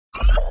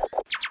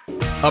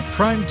A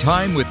Prime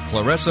Time with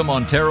Clarissa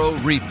Montero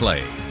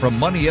replay from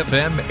Money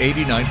FM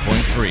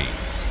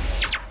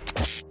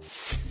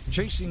 89.3.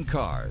 Chasing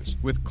Cars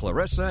with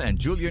Clarissa and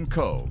Julian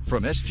Coe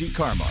from SG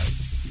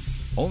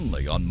Carmart.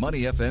 Only on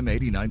Money FM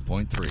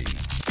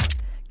 89.3.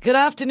 Good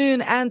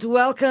afternoon and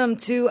welcome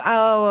to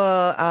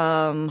our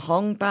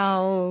Hong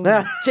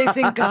Bao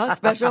Chasing Car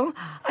special.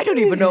 I don't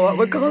even know what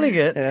we're calling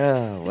it.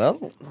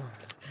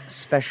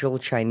 Special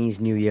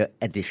Chinese New Year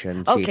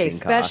edition Okay, Chasing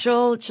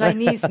special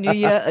Chinese New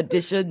Year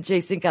edition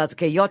Chasing Cars.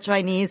 Okay, you're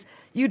Chinese.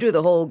 You do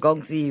the whole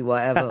gongzi,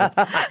 whatever.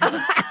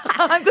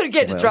 I'm going to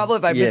get into trouble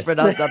if I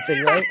mispronounce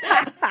something, right?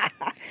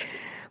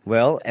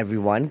 Well,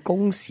 everyone,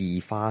 恭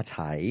喜发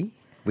财.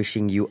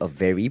 Wishing you a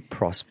very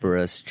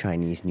prosperous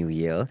Chinese New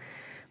Year.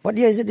 What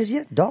year is it this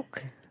year? Dog?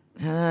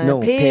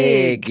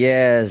 Pig.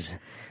 Yes.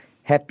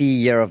 Happy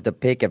Year of the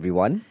Pig,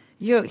 everyone.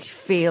 You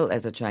fail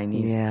as a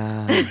Chinese.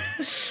 Yeah.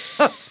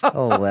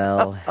 Oh,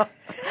 well.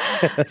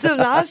 So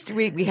last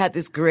week we had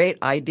this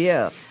great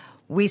idea.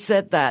 We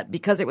said that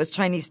because it was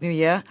Chinese New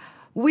Year,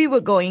 we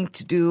were going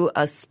to do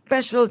a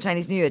special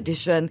Chinese New Year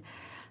edition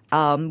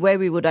where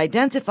we would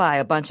identify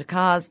a bunch of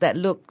cars that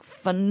look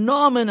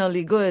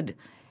phenomenally good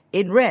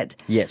in red.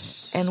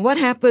 Yes. And what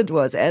happened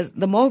was, as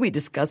the more we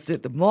discussed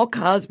it, the more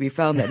cars we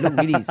found that look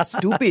really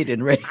stupid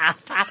in red.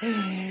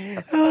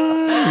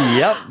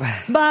 Yep.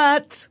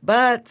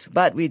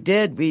 But we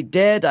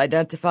did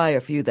identify a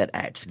few that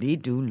actually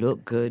do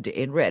look good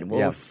in red.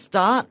 We'll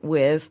start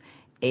with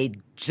a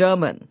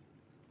German.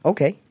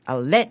 Okay.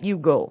 I'll let you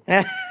go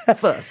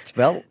first.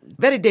 Well,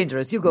 very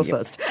dangerous. You go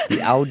first. The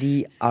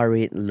Audi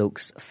R8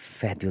 looks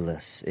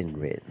fabulous in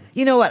red.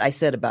 You know what I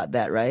said about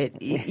that, right?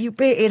 You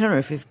pay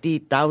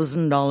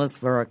 $850,000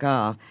 for a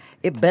car.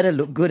 It better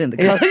look good in the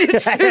color you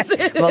choose.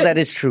 Well, that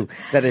is true.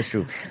 That is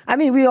true. I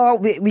mean,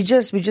 we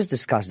just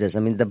discussed this. I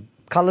mean, the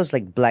colors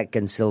like black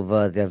and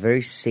silver, they're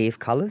very safe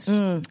colors.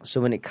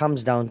 So when it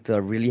comes down to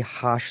a really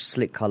harsh,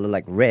 slick color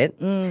like red,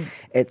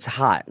 it's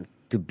hard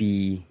to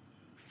be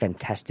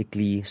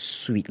fantastically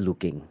sweet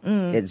looking.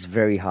 It's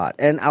very hard.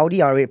 And Audi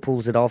R8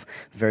 pulls it off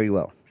very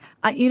well.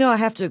 I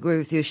have to agree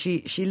with you.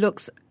 She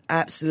looks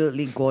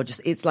absolutely gorgeous.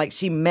 It's like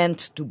she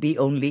meant to be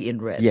only in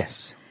red.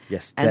 Yes.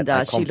 And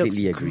I she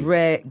looks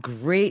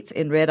great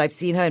in red. I've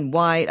seen her in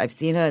white. I've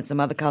seen her in some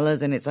other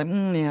colors, and it's like,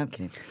 yeah,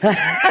 okay.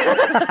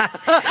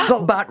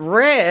 but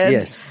red,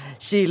 yes,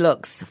 she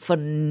looks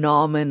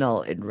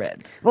phenomenal in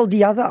red. Well,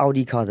 the other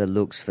Audi car that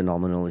looks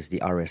phenomenal is the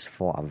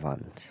RS4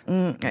 Avant.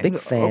 Big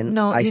fan.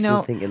 I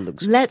still think it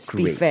looks great. Let's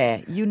be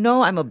fair. You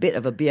know I'm a bit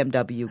of a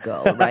BMW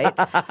girl, right?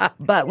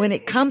 But when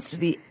it comes to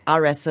the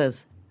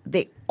RSs,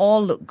 they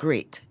all look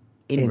great.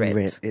 In red.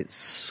 It's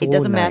so It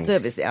doesn't nice. matter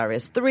if it's the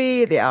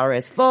RS3, the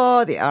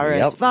RS4, the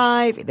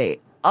RS5. They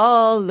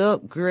all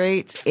look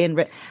great in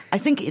red. I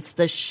think it's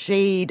the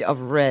shade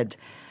of red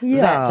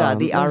that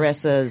the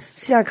RSs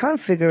See, I can't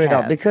figure it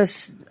out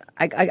because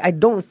I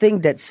don't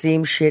think that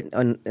same shade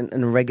on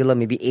a regular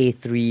maybe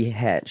A3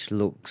 hatch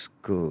looks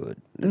good.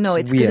 No,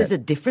 it's because it's a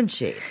different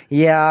shade.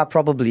 Yeah,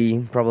 probably.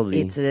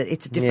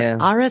 It's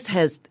different. Yeah. RS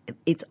has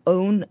its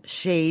own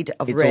shade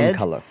of red. Its own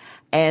color.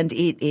 And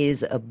it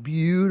is a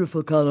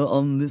beautiful color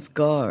on this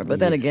car. But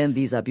then again,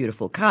 these are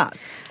beautiful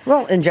cars.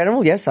 Well, in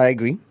general, yes, I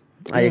agree.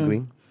 I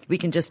agree. We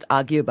can just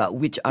argue about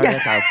which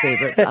RS our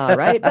favorites are,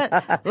 right?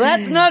 But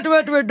that's not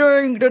what we're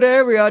doing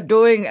today. We are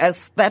doing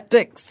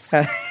aesthetics.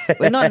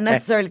 We're not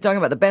necessarily talking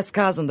about the best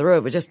cars on the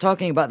road. We're just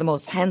talking about the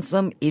most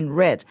handsome in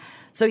red.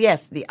 So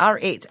yes, the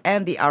R8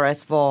 and the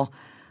RS4.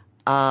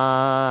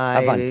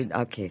 Avant.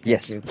 Okay,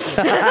 yes. Thank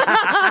you.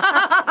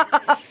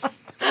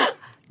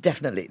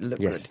 Definitely look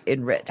good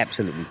in red.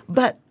 Absolutely.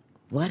 But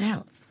what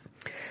else?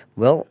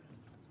 Well,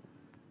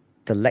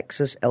 the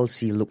Lexus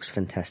LC looks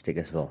fantastic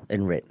as well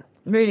in red.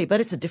 Really?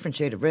 But it's a different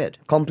shade of red.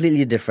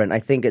 Completely different. I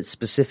think it's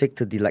specific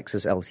to the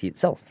Lexus LC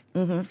itself.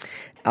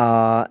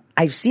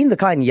 I've seen the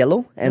car in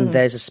yellow, and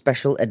there's a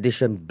special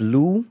edition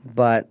blue,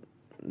 but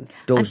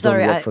those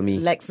don't work for me.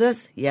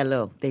 Lexus,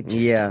 yellow. They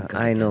just don't go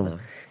I know. Yellow.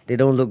 They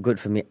don't look good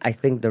for me. I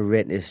think the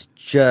red is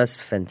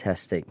just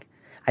fantastic.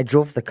 I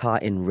drove the car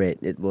in red.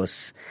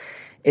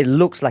 It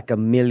looks like $1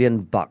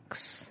 million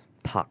parked.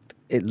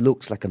 It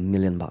looks like $1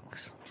 million.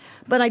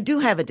 But I do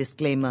have a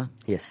disclaimer.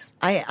 Yes.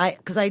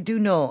 Because I do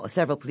know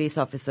several police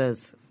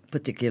officers,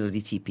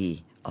 particularly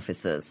TP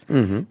officers,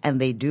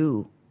 and they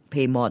do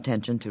pay more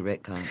attention to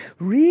red cars.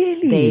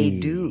 Really? They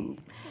do.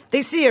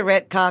 They see a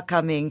red car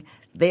coming,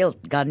 they'll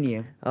gun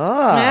you.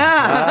 Whether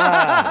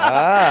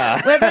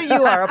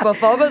you are a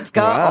performance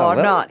car or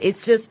not,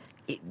 it's just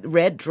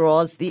red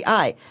draws the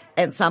eye.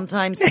 And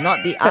sometimes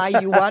not the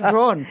eye you want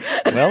drawn.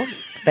 Well,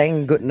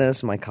 thank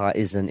goodness my car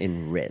isn't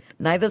in red.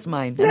 Neither's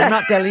mine. And I'm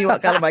not telling you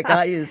what color my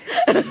car is.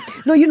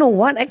 No, you know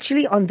what?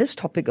 Actually, on this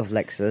topic of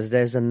Lexus,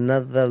 there's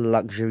another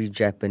luxury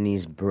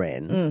Japanese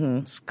brand.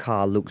 This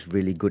car looks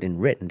really good in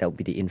red, and that would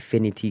be the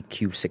Infiniti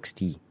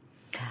Q60.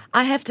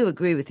 I have to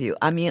agree with you.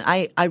 I mean,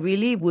 I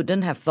really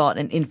wouldn't have thought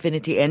an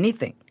Infiniti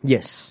anything.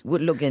 Yes.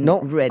 Would look in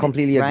no, red,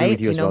 completely agree right?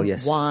 with you as well,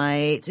 yes.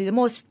 White, so the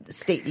more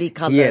stately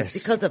colors Yes.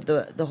 because of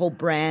the whole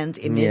brand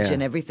image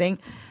and everything.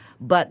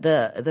 but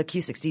the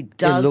Q60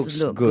 does looks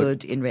look good.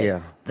 good in red.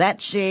 Yeah.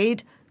 That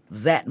shade,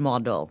 that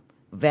model,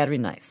 very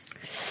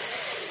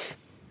nice.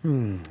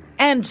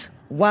 And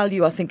while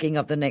you are thinking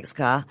of the next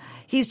car,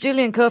 he's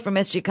Julian Ko from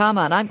SG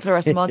Karma, and I'm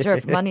Clarissa Montero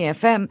from Money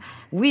FM.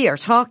 We are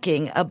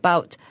talking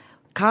about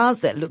cars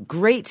that look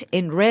great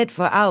in red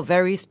for our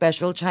very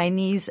special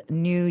Chinese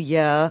New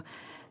Year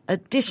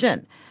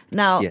edition.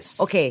 Now, Yes.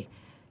 okay,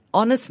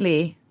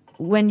 honestly,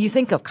 when you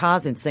think of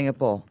cars in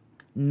Singapore,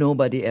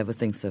 nobody ever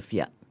thinks of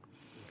Fiat.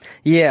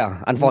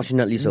 Yeah,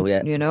 unfortunately so,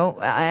 yeah. You know,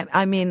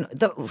 I mean,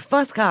 the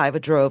first car I ever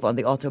drove on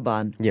the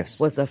Autobahn Yes.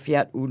 was a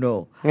Fiat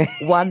Uno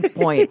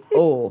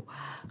 1.0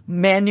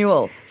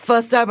 manual.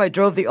 First time I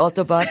drove the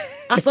Autobahn,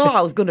 I thought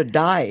I was going to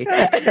die.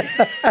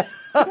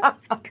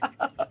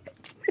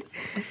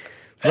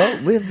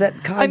 Well, with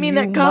that car, I mean,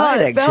 you that car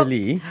might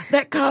actually.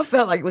 that car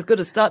felt like it was going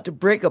to start to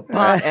break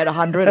apart at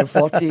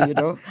 140, you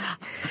know.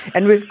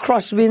 And with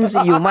crosswinds,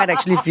 you might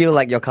actually feel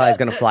like your car is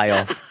going to fly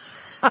off.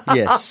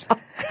 Yes.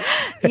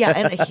 Yeah,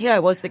 and here I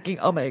was thinking,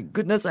 oh my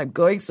goodness, I'm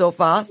going so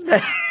fast.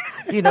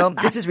 You know,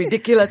 this is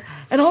ridiculous.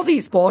 And all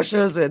these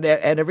Porsches and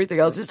everything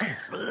else just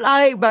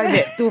flying by me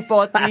at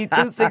 240,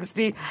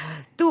 260.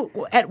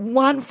 At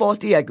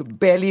 140, I could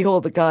barely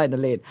hold the car in the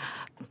lane.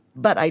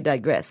 But I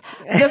digress.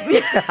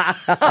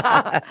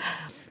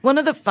 One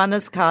of the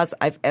funnest cars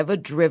I've ever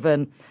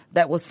driven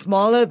that was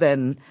smaller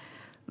than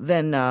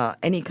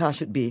any car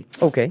should be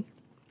Okay.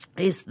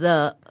 is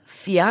the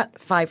Fiat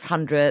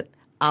 500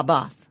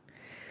 Abarth.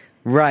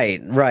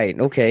 Right,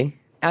 okay.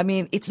 I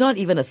mean, it's not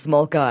even a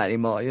small car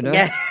anymore, you know?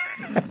 Yeah.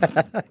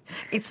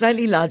 It's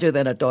slightly larger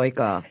than a toy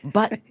car.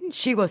 But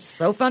she was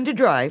so fun to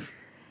drive.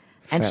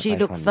 And Fiat she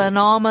looked 500.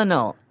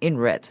 phenomenal in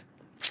red.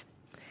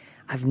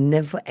 I've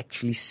never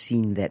actually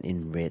seen that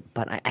in red,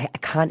 but I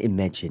can't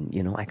imagine,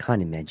 I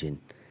can't imagine.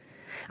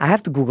 I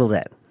have to Google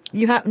that.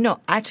 You have no.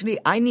 Actually,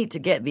 I need to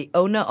get the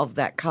owner of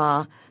that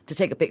car to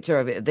take a picture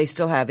of it. If they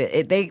still have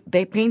it.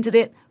 They painted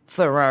it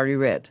Ferrari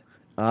red,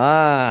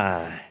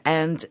 Ah.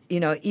 and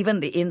even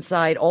the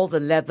inside, all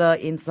the leather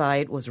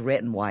inside was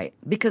red and white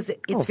because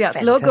it's Oh,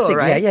 Fiat's logo, fantastic.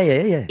 right?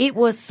 Yeah. It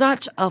was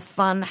such a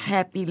fun,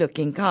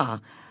 happy-looking car,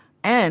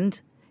 and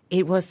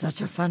it was such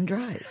a fun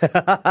drive.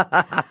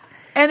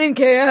 And in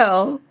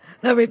KL,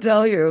 let me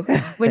tell you,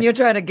 when you're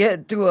trying to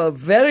get to a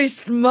very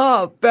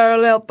small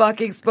parallel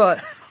parking spot,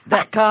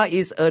 that car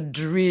is a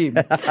dream.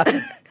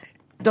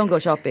 Don't go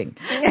shopping.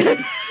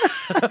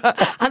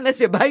 Unless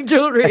you're buying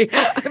jewelry,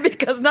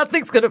 because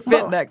nothing's going to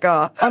fit in that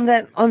car. On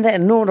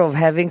that note of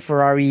having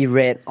Ferrari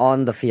red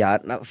on the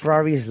Fiat, now,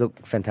 Ferraris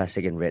look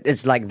fantastic in red.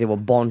 It's like they were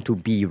born to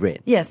be red.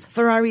 Yes,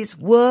 Ferraris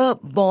were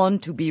born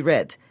to be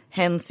red.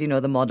 Hence, the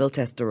model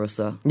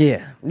Testarossa,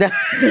 Yeah.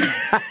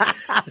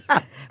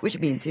 which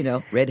means,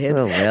 redhead.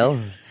 Oh,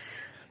 well,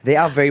 they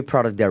are very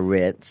proud of their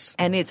reds.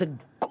 And it's a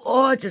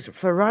gorgeous,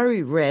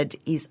 Ferrari red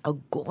is a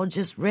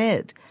gorgeous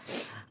red.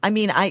 I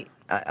mean, I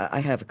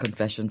have a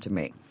confession to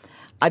make.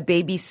 I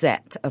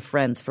babysat a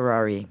friend's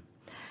Ferrari.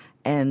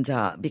 And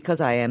because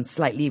I am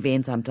slightly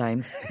vain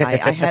sometimes,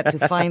 I had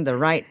to find the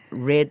right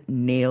red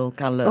nail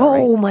color.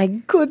 Oh, right? my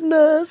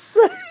goodness.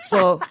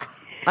 So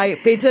I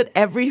painted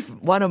every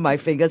one of my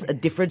fingers a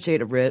different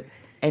shade of red.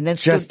 And then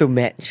Just stood to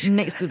match.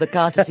 next to the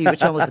car to see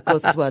which one was the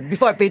closest one.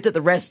 Before I painted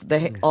the rest,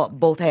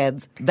 both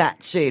hands,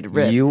 that shade of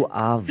red. You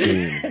are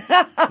vain.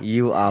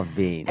 You are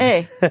vain.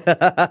 Hey,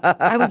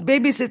 I was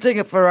babysitting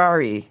a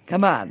Ferrari.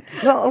 Come on.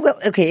 Well,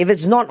 okay. If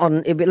it's not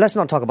on, let's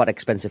not talk about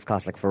expensive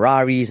cars like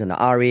Ferraris and the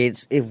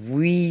R8s. If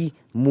we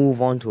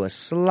move on to a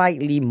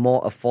slightly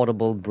more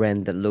affordable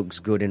brand that looks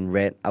good in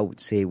red, I would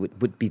say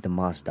would be the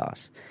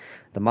Mazdas.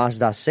 The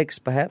Mazda 6,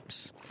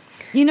 perhaps.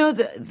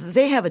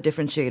 They have a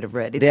different shade of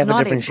red. It's have a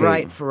not a different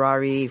bright shade.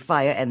 Ferrari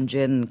fire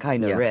engine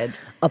kind of red.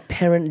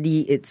 Apparently,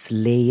 it's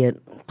layered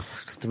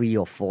 3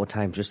 or 4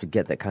 times just to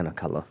get that kind of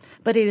color.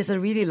 But it is a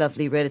really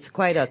lovely red. It's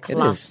quite a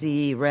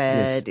classy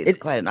red. Yes. It's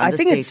quite an I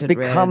understated think it's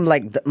become red.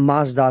 like the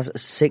Mazda's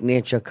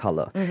signature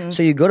color. Mm-hmm.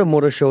 So you go to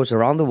motor shows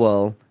around the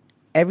world,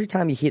 every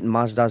time you hit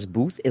Mazda's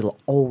booth, it'll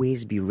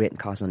always be red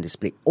cars on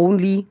display.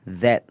 Only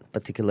that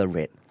particular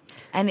red.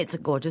 And it's a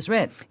gorgeous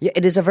red. Yeah,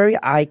 it is a very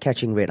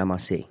eye-catching red, I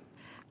must say.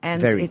 And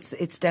Very.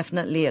 it's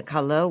definitely a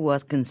color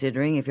worth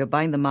considering if you're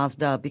buying the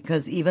Mazda,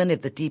 because even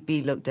if the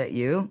TP looked at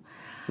you,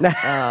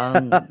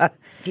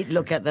 he'd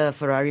look at the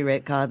Ferrari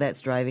red car that's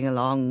driving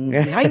along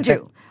behind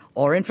you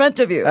or in front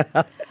of you.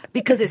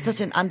 Because it's such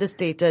an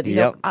understated,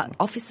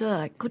 officer,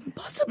 I couldn't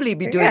possibly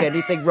be doing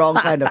anything wrong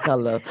kind of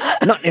color.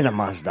 Not in a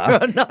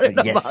Mazda. Not in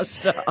a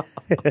Yes.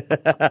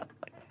 Mazda.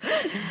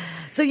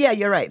 So yeah,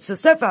 you're right. So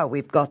far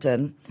we've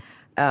gotten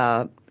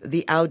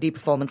the Audi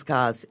performance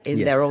cars in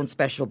Yes. their own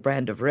special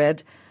brand of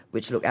red,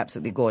 which look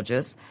absolutely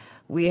gorgeous.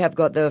 We have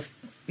got the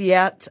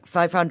Fiat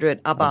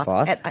 500 Abarth.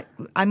 Abarth. And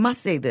I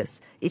must say this,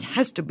 it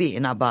has to be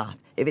an Abarth.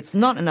 If it's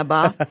not an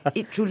Abarth,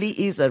 it truly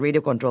is a radio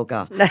control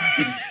car.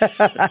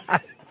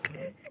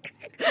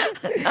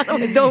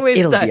 Don't waste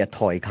It'll time. be a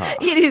toy car.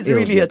 It is It'll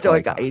really be a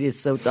toy car. It is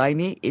so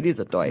tiny. It is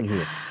a toy.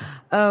 Yes.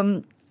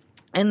 And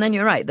then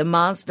you're right. The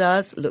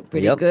Mazdas look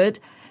pretty Yep. good.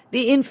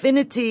 The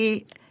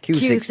Infiniti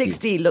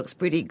Q60 looks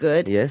pretty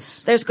good.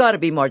 Yes. There's got to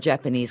be more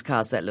Japanese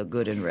cars that look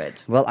good in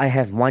red. Well, I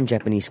have one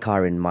Japanese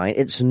car in mind.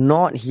 It's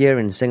not here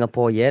in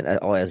Singapore yet,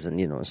 or as in,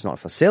 it's not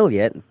for sale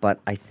yet,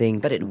 but I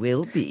think... But it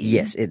will be.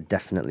 Yes, it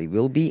definitely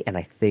will be, and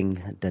I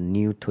think the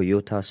new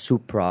Toyota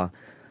Supra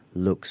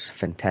looks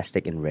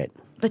fantastic in red.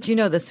 But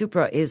the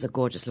Supra is a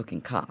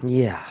gorgeous-looking car.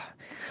 Yeah.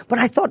 But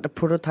I thought the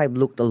prototype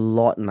looked a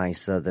lot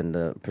nicer than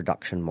the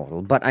production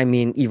model. But I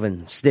mean,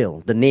 even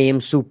still, the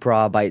name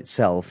Supra by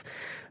itself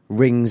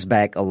rings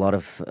back a lot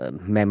of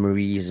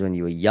memories when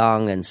you were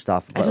young and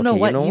stuff. But I don't know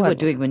what you were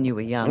doing when you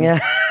were young. Yeah.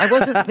 I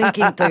wasn't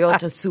thinking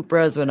Toyota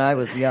Supras when I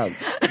was young.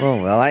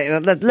 Oh, well,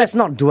 let's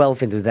not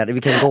delve into that.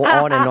 We can go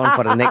on and on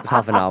for the next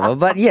half an hour.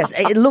 But yes,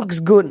 it looks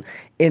good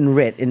in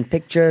red. In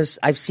pictures,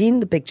 I've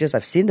seen the pictures,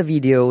 I've seen the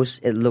videos.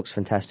 It looks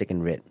fantastic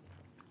in red.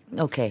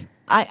 Okay.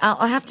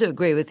 I have to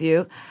agree with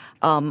you.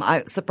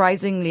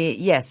 Surprisingly,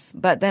 yes.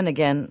 But then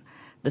again,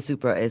 the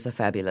Supra is a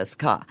fabulous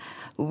car.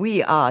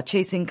 We are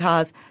Chasing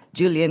Cars.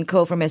 Julian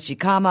Coe from SG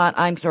Carmart.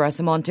 I'm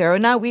Clarissa Montero.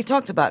 Now, we've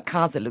talked about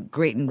cars that look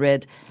great in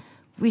red.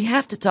 We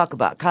have to talk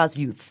about cars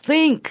you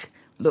think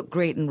look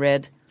great in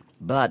red,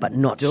 but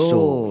not don't.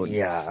 so.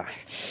 Yeah.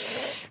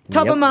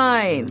 Top of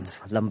mind.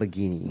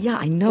 Lamborghini. Yeah,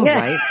 I know,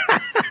 right?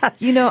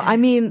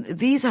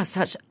 These are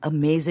such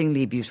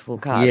amazingly beautiful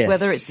cars. Yes.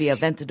 Whether it's the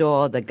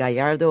Aventador, the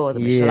Gallardo, or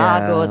the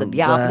Murcielago, the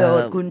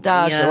Diablo,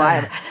 Countach,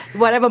 or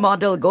whatever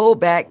model, go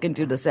back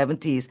into the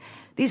 70s.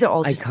 These are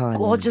all just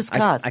gorgeous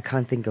cars. I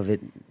can't think of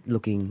it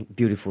looking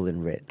beautiful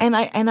in red. And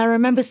I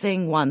remember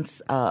saying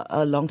once,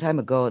 a long time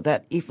ago,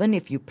 that even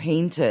if you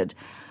painted,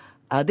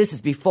 this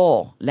is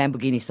before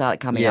Lamborghini started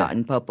coming out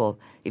in purple.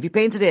 If you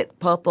painted it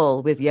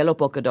purple with yellow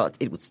polka dots,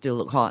 it would still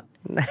look hot.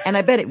 And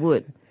I bet it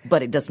would,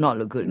 but it does not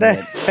look good in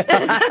red.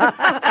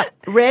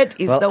 Red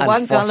is the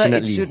one color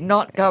it should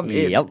not come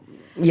in. Yep.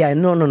 Yeah,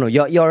 no.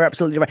 You're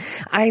absolutely right.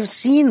 I've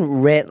seen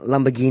red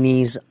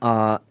Lamborghinis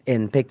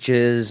in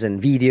pictures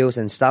and videos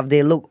and stuff.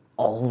 They look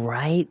all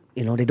right.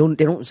 They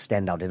don't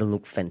stand out. They don't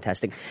look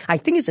fantastic. I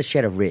think it's a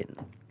shade of red.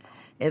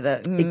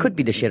 It could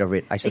be the shade of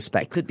red, I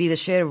suspect. It could be the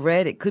shade of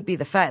red. It could be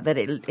the fact that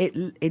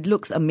it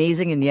looks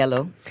amazing in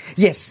yellow.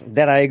 Yes,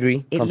 that I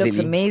agree. It completely. looks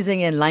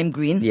amazing in lime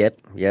green. Yep.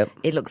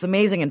 It looks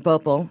amazing in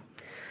purple.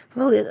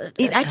 Well,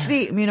 it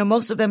actually,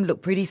 most of them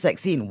look pretty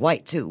sexy in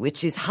white too,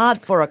 which is hard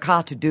for a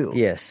car to do.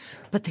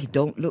 Yes. But they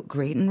don't look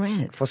great in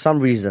red. For some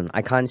reason,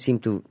 I can't seem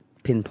to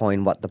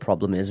pinpoint what the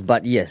problem is,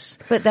 but yes.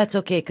 But that's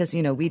okay because,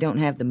 we don't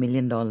have the $1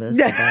 million to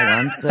buy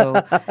one, so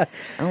I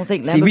don't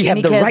think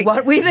Lamborghini cares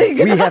what we think.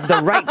 We have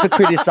the right to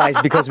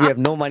criticize because we have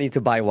no money to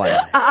buy one.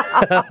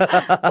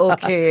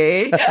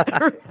 Okay.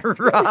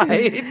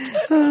 Right.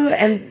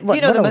 And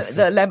what else?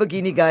 The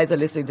Lamborghini guys are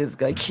listening to this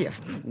guy.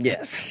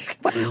 Yeah.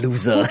 What a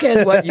loser. Who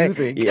cares what you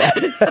think? Yeah.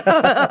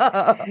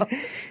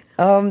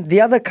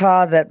 The other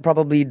car that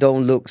probably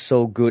don't look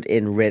so good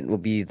in red will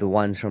be the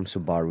ones from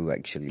Subaru,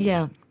 actually.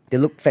 Yeah. They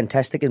look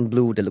fantastic in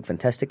blue. They look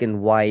fantastic in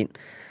white.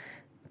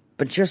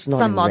 But just not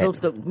Some in models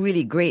red. look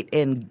really great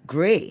in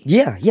grey.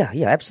 Yeah,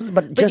 absolutely.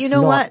 But just you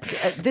know not. what?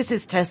 This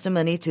is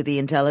testimony to the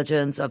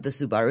intelligence of the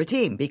Subaru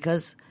team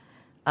because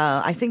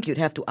I think you'd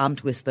have to arm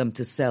twist them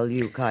to sell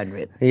you a car in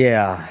red.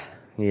 Yeah.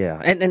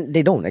 And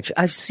they don't, actually.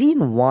 I've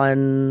seen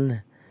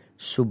one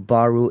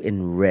Subaru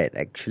in red,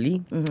 actually.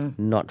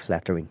 Mm-hmm. Not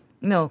flattering.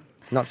 No.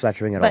 Not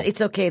flattering at all. But it's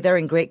okay. They're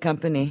in great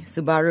company.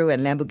 Subaru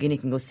and Lamborghini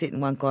can go sit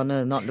in one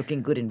corner not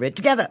looking good in red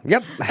together.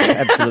 Yep,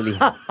 absolutely.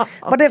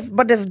 but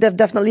they've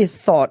definitely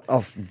thought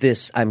of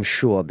this, I'm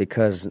sure,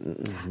 because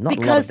not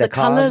a lot of their the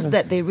colors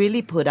that they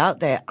really put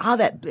out there are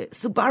that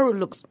Subaru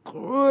looks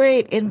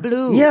great in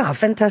blue. Yeah,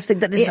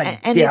 fantastic. That is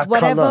and their it's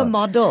whatever color.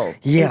 Model.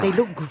 Yeah. They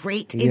look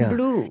great in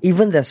blue.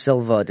 Even their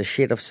silver, the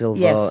shade of silver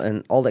Yes.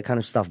 and all that kind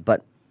of stuff.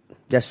 But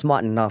they're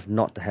smart enough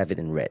not to have it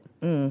in red.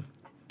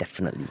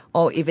 Definitely.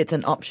 Or if it's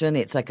an option,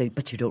 it's like,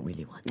 but you don't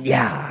really want it.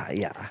 Yeah.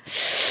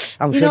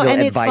 I'm sure they'll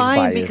and it's advise fine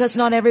buyers. because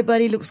not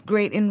everybody looks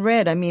great in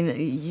red. I mean,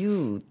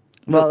 you...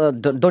 Well,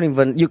 don't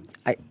even...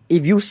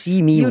 if you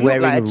see me You look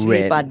wearing like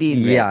Chili red, Padi in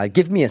red. yeah,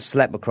 give me a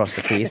slap across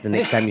the face the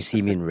next time you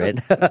see me in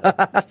red.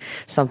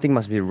 Something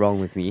must be wrong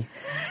with me.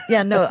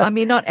 Yeah, no, I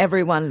mean, not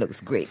everyone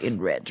looks great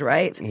in red,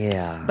 right?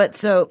 Yeah. But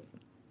so,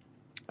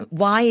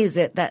 why is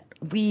it that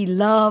we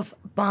love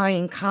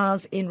buying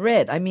cars in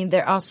red? I mean,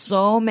 there are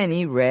so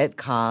many red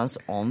cars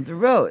on the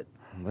road.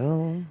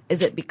 Well...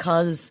 Is it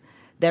because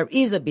there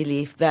is a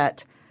belief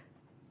that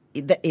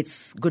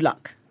it's good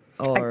luck?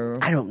 Or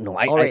I don't know.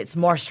 Or it's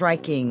more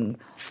striking,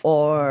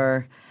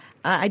 or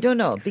I don't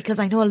know, because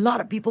I know a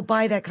lot of people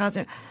buy their cars.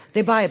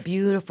 They buy a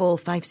beautiful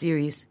 5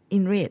 Series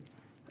in red.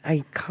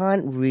 I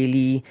can't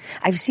really...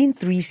 I've seen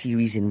 3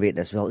 Series in red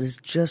as well. It's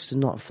just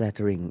not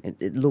flattering.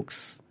 It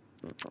looks...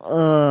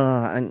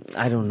 I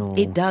don't know.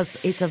 It does.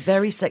 It's a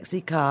very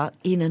sexy car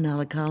in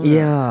another color.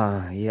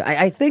 Yeah.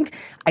 I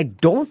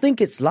don't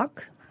think it's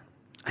luck.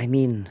 I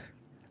mean...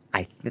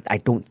 I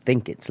don't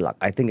think it's luck.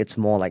 I think it's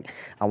more like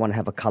I want to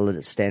have a color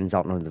that stands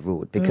out on the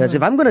road. Because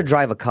if I'm going to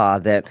drive a car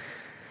that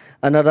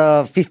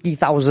Another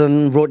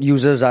 50,000 road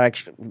users are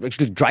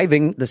actually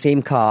driving the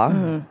same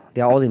car.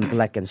 They're all in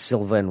black and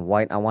silver and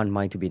white. I want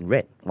mine to be in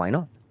red. Why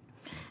not?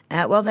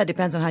 Well, that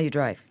depends on how you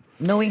drive.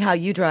 Knowing how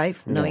you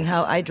drive, knowing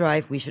how I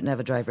drive, we should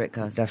never drive red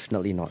cars.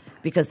 Definitely not.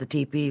 Because the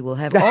TP will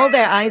have all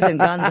their eyes and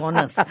guns on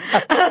us.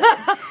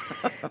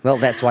 Well,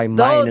 that's why mine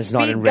Those is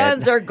not in speed red.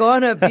 guns are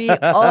gonna be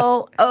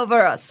all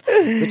over us.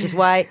 Which is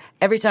why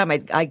every time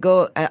I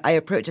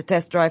approach a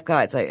test drive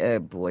car, it's like, oh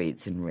boy,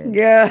 it's in red.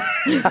 Yeah.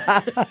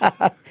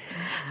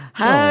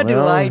 How do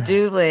I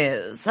do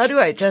this? How do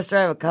I test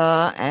drive a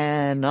car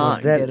and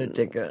not get a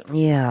ticket?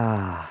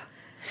 Yeah.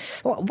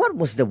 What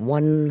was the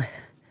one?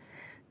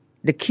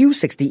 The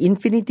Q60,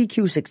 Infiniti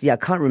Q60, I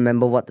can't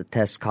remember what the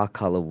test car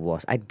color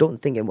was. I don't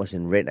think it was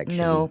in red, actually.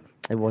 No.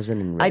 It wasn't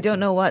in red. I don't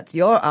know what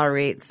your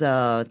R8's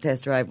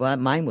test drive was.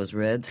 Mine was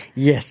red.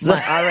 Yes. My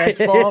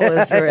RS4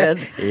 was red.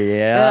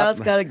 Yeah. And I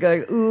was kind of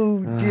going,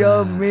 ooh,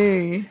 dear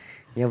me.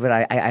 Yeah, but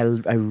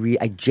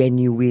I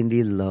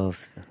genuinely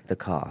love the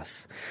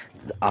cars,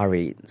 the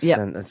R8s.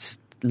 Yeah. And it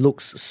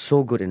looks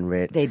so good in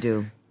red. They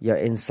do. You're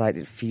inside,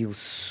 it feels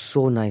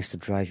so nice to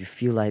drive. You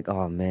feel like,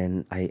 oh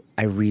man, I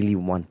really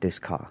want this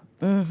car.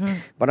 Mm-hmm.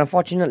 But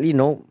unfortunately,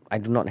 no, I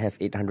do not have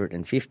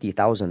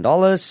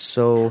 $850,000,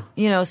 so...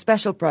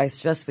 Special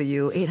price just for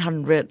you,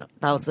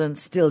 $800,000,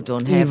 still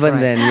don't have. Even right?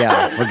 then,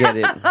 yeah,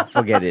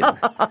 forget it.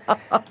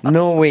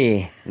 No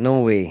way.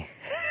 Do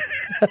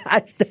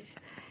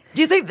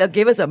you think they'll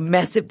give us a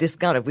massive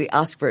discount if we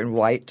ask for it in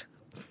white?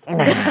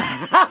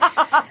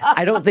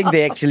 I don't think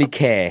they actually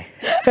care.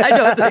 I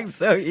don't think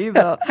so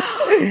either.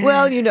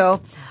 Well,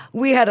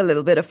 we had a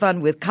little bit of fun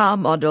with car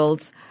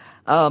models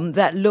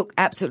that look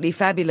absolutely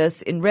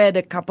fabulous in red,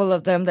 a couple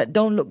of them that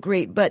don't look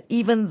great, but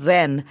even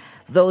then,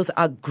 those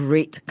are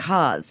great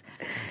cars.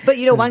 But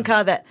one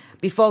car that,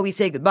 before we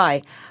say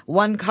goodbye,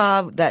 one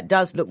car that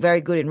does look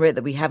very good in red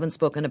that we haven't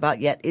spoken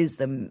about yet is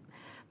the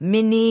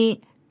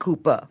Mini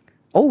Cooper.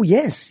 Oh,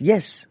 yes.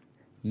 Yes,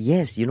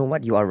 you know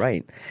what? You are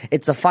right.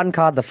 It's a fun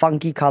car, the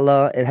funky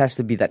color. It has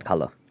to be that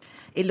color.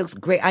 It looks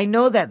great. I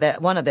know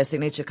that one of their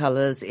signature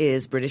colors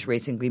is British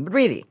Racing Green, but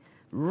really,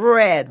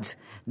 red,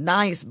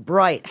 nice,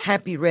 bright,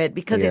 happy red,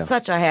 because it's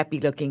such a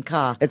happy-looking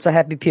car. It's a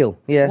happy peel.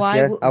 Yeah,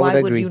 Why would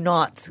would agree. you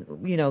not,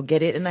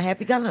 get it in a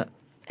happy color?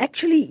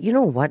 Actually, you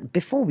know what?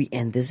 Before we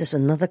end this, there's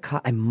another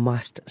car I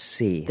must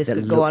say. This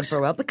could go on for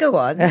a while, but go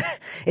on.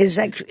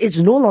 It's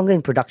no longer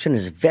in production.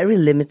 It's very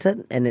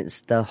limited, and it's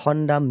the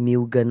Honda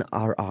Mugen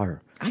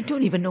RR. I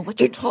don't even know what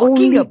you're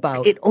talking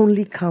about. It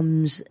only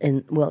comes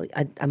in, well,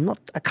 I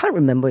can't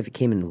remember if it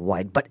came in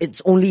white, but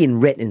it's only in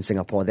red in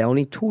Singapore. There are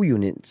only 2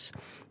 units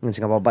in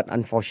Singapore, but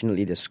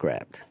unfortunately they're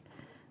scrapped.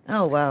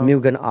 Oh, wow.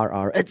 Mugen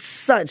RR. It's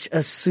such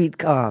a sweet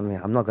car. I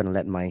mean, I'm not going to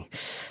let my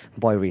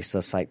Boy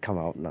Racer side come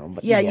out now.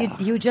 But yeah.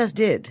 You just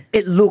did.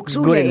 It looks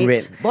Too good late. in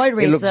red. Boy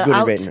Racer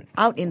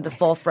out in the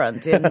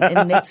forefront.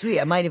 And next week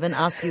I might even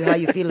ask you how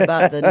you feel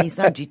about the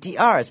Nissan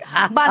GTRs.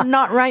 But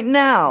not right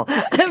now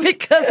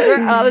because we're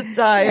out of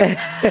time.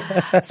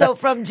 So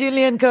from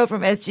Julian Koh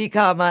from SG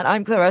Carmart,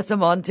 I'm Clarissa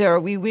Montero.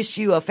 We wish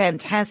you a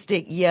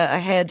fantastic year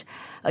ahead,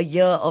 a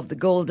year of the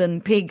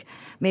Golden Pig.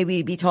 May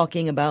we be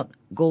talking about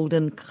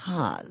golden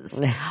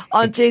cars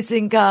on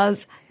Chasing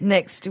Cars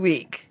next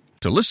week.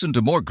 To listen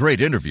to more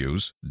great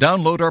interviews,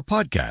 download our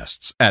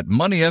podcasts at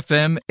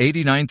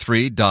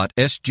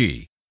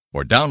moneyfm893.sg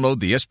or download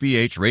the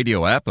SPH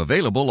radio app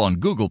available on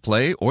Google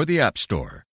Play or the App Store.